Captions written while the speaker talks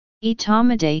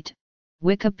Etomidate,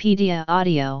 Wikipedia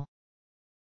audio.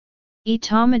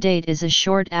 Etomidate is a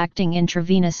short-acting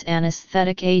intravenous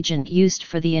anesthetic agent used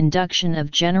for the induction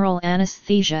of general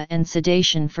anesthesia and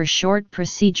sedation for short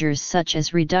procedures such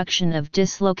as reduction of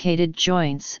dislocated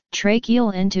joints,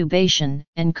 tracheal intubation,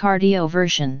 and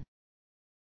cardioversion.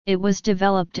 It was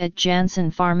developed at Janssen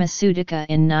Pharmaceutica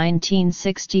in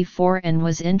 1964 and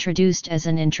was introduced as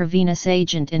an intravenous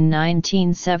agent in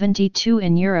 1972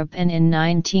 in Europe and in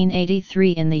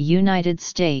 1983 in the United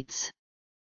States.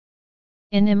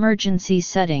 In emergency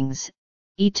settings,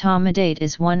 etomidate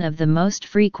is one of the most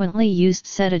frequently used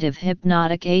sedative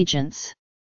hypnotic agents.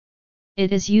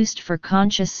 It is used for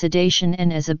conscious sedation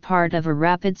and as a part of a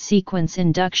rapid sequence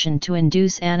induction to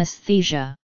induce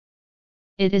anesthesia.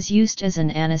 It is used as an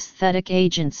anesthetic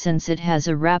agent since it has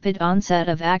a rapid onset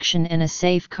of action and a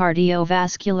safe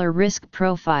cardiovascular risk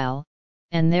profile,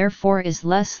 and therefore is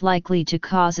less likely to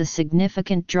cause a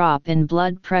significant drop in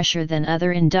blood pressure than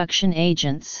other induction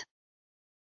agents.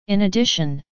 In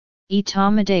addition,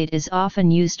 etomidate is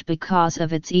often used because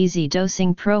of its easy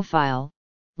dosing profile,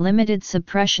 limited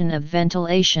suppression of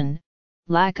ventilation,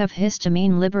 lack of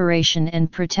histamine liberation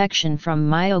and protection from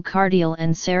myocardial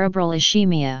and cerebral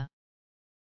ischemia.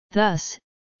 Thus,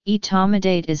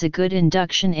 etomidate is a good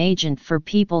induction agent for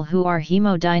people who are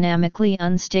hemodynamically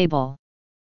unstable.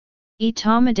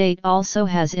 Etomidate also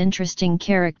has interesting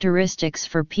characteristics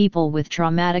for people with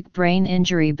traumatic brain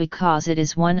injury because it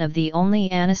is one of the only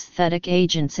anesthetic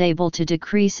agents able to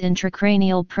decrease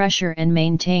intracranial pressure and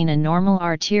maintain a normal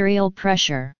arterial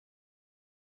pressure.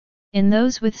 In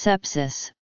those with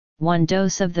sepsis, one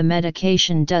dose of the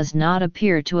medication does not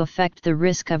appear to affect the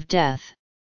risk of death.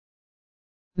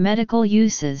 Medical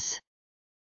uses.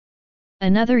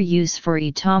 Another use for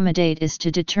etomidate is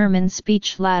to determine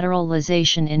speech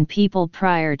lateralization in people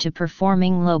prior to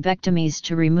performing lobectomies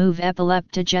to remove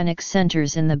epileptogenic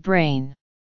centers in the brain.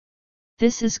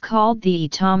 This is called the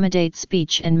Etomidate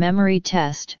Speech and Memory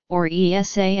Test, or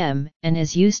ESAM, and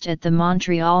is used at the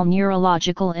Montreal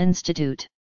Neurological Institute.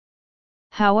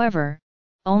 However,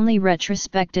 only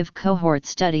retrospective cohort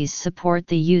studies support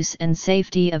the use and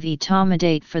safety of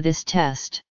etomidate for this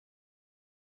test.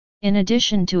 In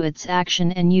addition to its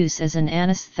action and use as an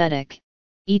anesthetic,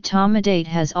 etomidate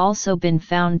has also been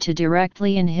found to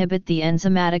directly inhibit the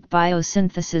enzymatic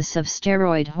biosynthesis of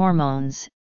steroid hormones,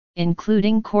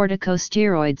 including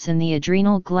corticosteroids in the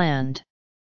adrenal gland.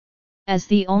 As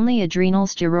the only adrenal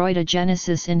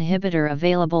steroidogenesis inhibitor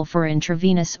available for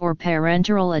intravenous or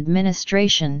parenteral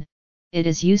administration, it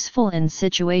is useful in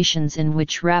situations in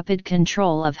which rapid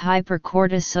control of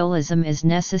hypercortisolism is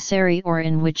necessary or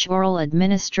in which oral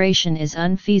administration is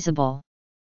unfeasible.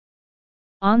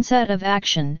 Onset of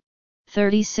action,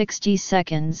 30-60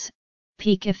 seconds,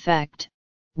 peak effect,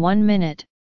 1 minute,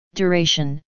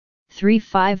 duration,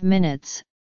 3-5 minutes,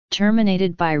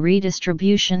 terminated by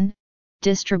redistribution,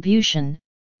 distribution,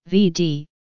 VD,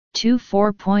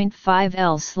 24.5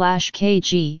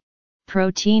 L/kg,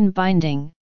 protein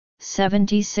binding,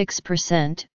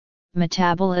 76%,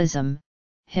 metabolism,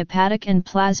 hepatic and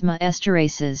plasma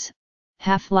esterases,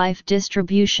 half-life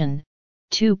distribution,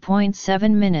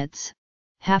 2.7 minutes,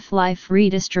 half-life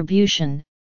redistribution,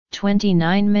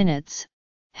 29 minutes,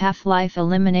 half-life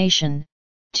elimination,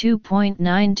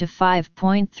 2.9 to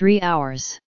 5.3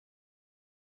 hours.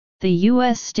 The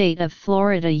U.S. state of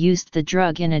Florida used the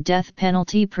drug in a death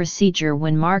penalty procedure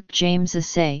when Mark James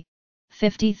Assay,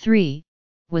 53,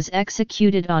 was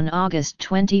executed on August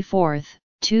 24,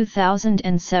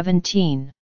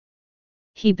 2017.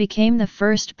 He became the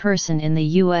first person in the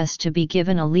U.S. to be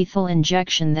given a lethal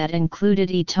injection that included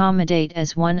etomidate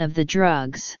as one of the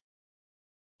drugs.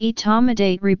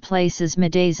 Etomidate replaces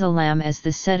midazolam as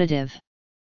the sedative.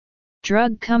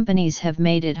 Drug companies have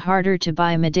made it harder to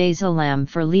buy midazolam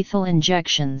for lethal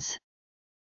injections.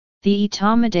 The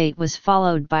etomidate was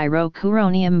followed by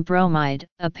rocuronium bromide,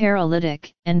 a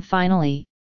paralytic, and finally,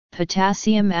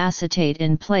 potassium acetate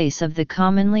in place of the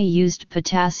commonly used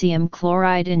potassium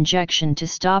chloride injection to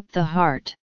stop the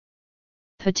heart.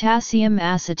 Potassium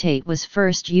acetate was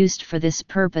first used for this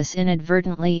purpose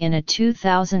inadvertently in a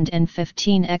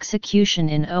 2015 execution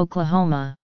in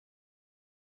Oklahoma.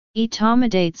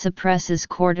 Etomidate suppresses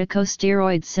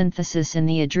corticosteroid synthesis in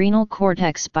the adrenal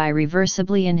cortex by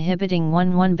reversibly inhibiting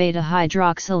 1,1-beta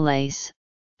hydroxylase,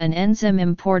 an enzyme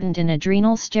important in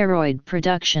adrenal steroid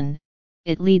production.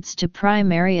 It leads to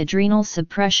primary adrenal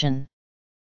suppression.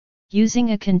 Using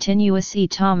a continuous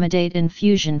etomidate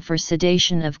infusion for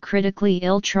sedation of critically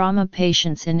ill trauma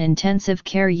patients in intensive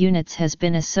care units has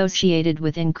been associated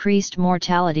with increased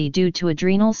mortality due to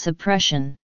adrenal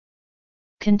suppression.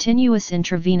 Continuous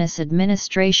intravenous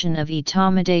administration of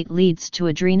etomidate leads to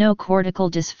adrenocortical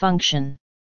dysfunction.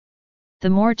 The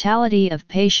mortality of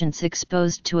patients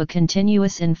exposed to a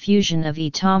continuous infusion of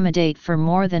etomidate for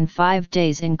more than 5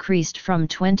 days increased from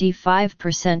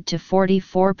 25% to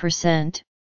 44%,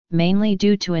 mainly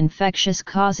due to infectious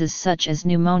causes such as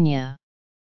pneumonia.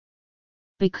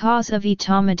 Because of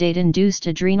etomidate-induced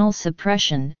adrenal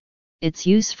suppression, its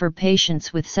use for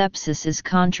patients with sepsis is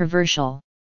controversial.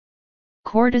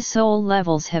 Cortisol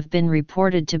levels have been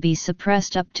reported to be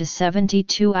suppressed up to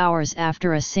 72 hours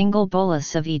after a single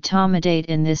bolus of etomidate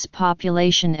in this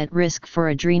population at risk for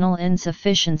adrenal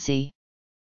insufficiency.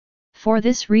 For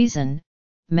this reason,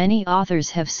 many authors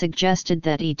have suggested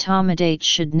that etomidate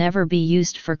should never be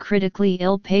used for critically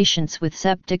ill patients with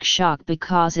septic shock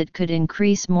because it could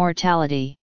increase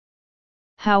mortality.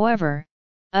 However,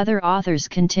 other authors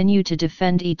continue to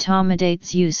defend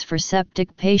etomidate's use for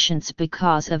septic patients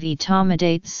because of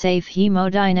etomidate's safe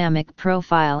hemodynamic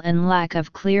profile and lack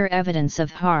of clear evidence of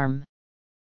harm.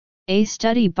 A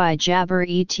study by Jabber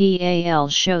et al.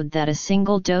 Showed that a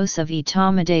single dose of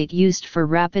etomidate used for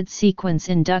rapid sequence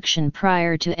induction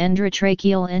prior to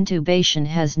endotracheal intubation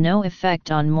has no effect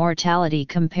on mortality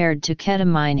compared to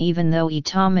ketamine, even though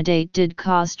etomidate did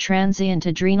cause transient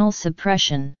adrenal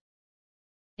suppression.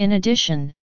 In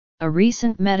addition, a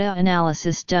recent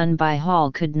meta-analysis done by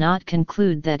Hall could not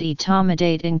conclude that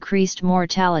etomidate increased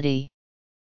mortality.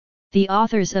 The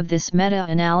authors of this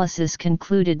meta-analysis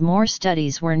concluded more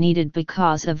studies were needed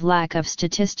because of lack of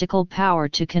statistical power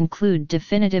to conclude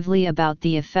definitively about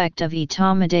the effect of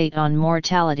etomidate on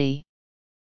mortality.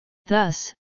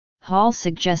 Thus, Hall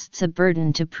suggests a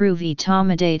burden to prove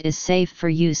etomidate is safe for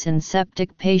use in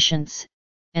septic patients,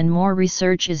 and more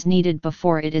research is needed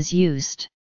before it is used.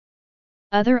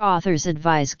 Other authors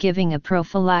advise giving a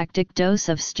prophylactic dose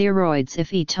of steroids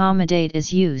if etomidate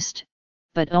is used,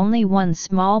 but only one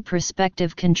small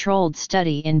prospective controlled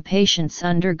study in patients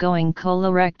undergoing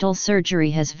colorectal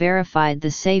surgery has verified the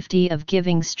safety of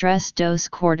giving stress dose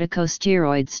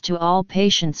corticosteroids to all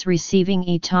patients receiving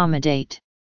etomidate.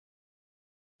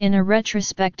 In a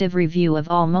retrospective review of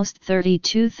almost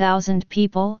 32,000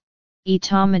 people,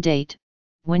 etomidate,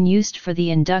 when used for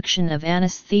the induction of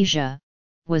anesthesia,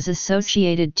 was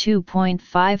associated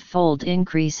 2.5-fold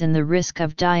increase in the risk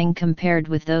of dying compared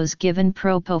with those given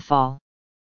propofol.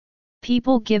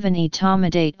 People given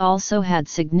etomidate also had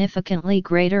significantly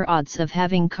greater odds of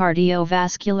having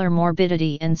cardiovascular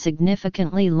morbidity and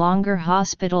significantly longer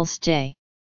hospital stay.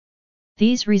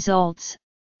 These results,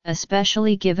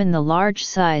 especially given the large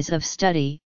size of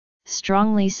study,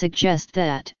 strongly suggest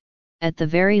that, at the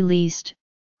very least,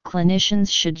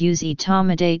 clinicians should use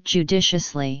etomidate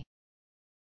judiciously.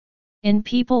 In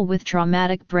people with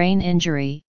traumatic brain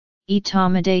injury,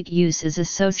 etomidate use is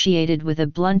associated with a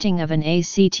blunting of an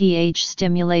ACTH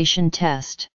stimulation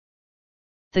test.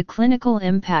 The clinical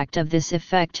impact of this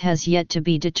effect has yet to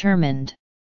be determined.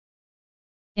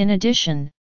 In addition,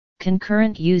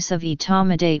 concurrent use of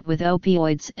etomidate with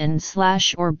opioids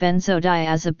and/or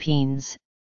benzodiazepines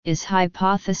is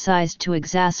hypothesized to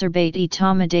exacerbate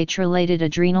etomidate-related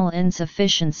adrenal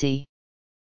insufficiency.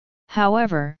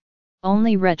 However,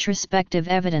 only retrospective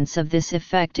evidence of this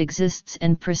effect exists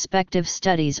and prospective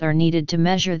studies are needed to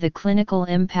measure the clinical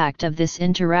impact of this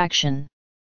interaction.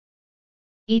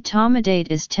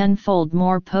 Etomidate is 10-fold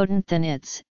more potent than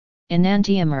its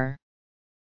enantiomer.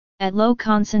 At low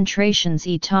concentrations,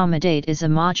 etomidate is a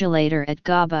modulator at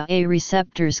GABA-A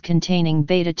receptors containing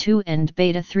beta-2 and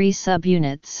beta-3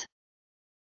 subunits.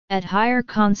 At higher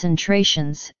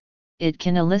concentrations, it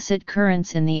can elicit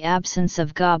currents in the absence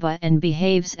of GABA and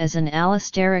behaves as an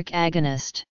allosteric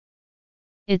agonist.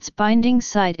 Its binding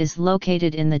site is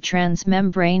located in the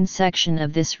transmembrane section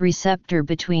of this receptor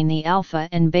between the alpha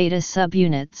and beta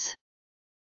subunits.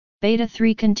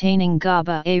 Beta-3 containing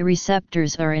GABA-A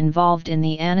receptors are involved in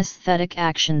the anesthetic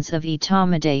actions of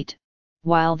etomidate,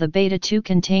 while the beta-2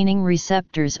 containing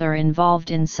receptors are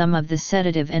involved in some of the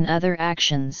sedative and other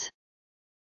actions.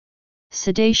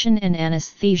 Sedation and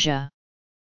anesthesia.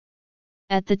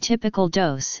 At the typical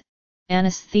dose,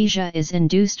 anesthesia is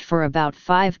induced for about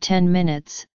 5–10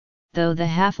 minutes, though the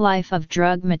half-life of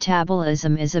drug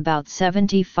metabolism is about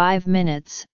 75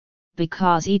 minutes,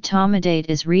 because etomidate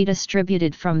is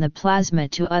redistributed from the plasma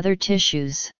to other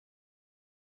tissues.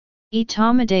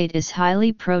 Etomidate is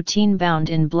highly protein-bound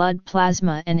in blood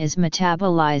plasma and is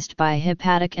metabolized by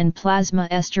hepatic and plasma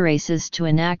esterases to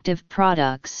inactive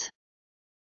products.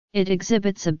 It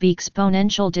exhibits a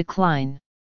exponential decline.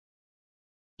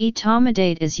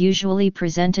 Etomidate is usually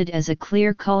presented as a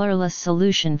clear colorless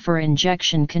solution for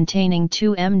injection containing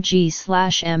 2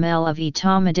 mg/ml of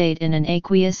etomidate in an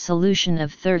aqueous solution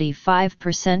of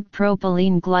 35%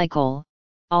 propylene glycol,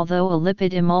 although a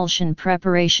lipid emulsion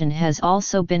preparation has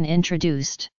also been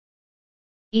introduced.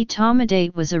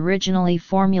 Etomidate was originally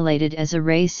formulated as a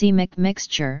racemic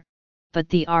mixture, but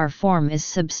the R form is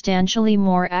substantially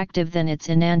more active than its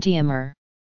enantiomer.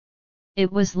 It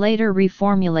was later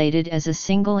reformulated as a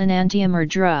single enantiomer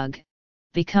drug,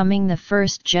 becoming the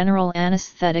first general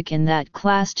anesthetic in that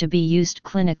class to be used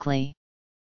clinically.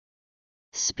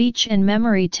 Speech and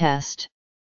memory test.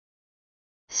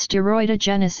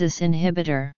 Steroidogenesis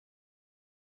inhibitor.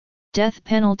 Death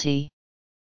penalty.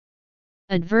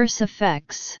 Adverse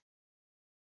effects.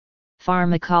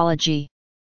 Pharmacology.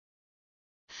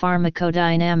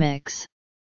 Pharmacodynamics.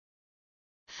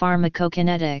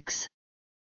 Pharmacokinetics.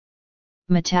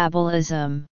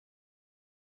 Metabolism.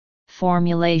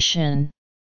 Formulation.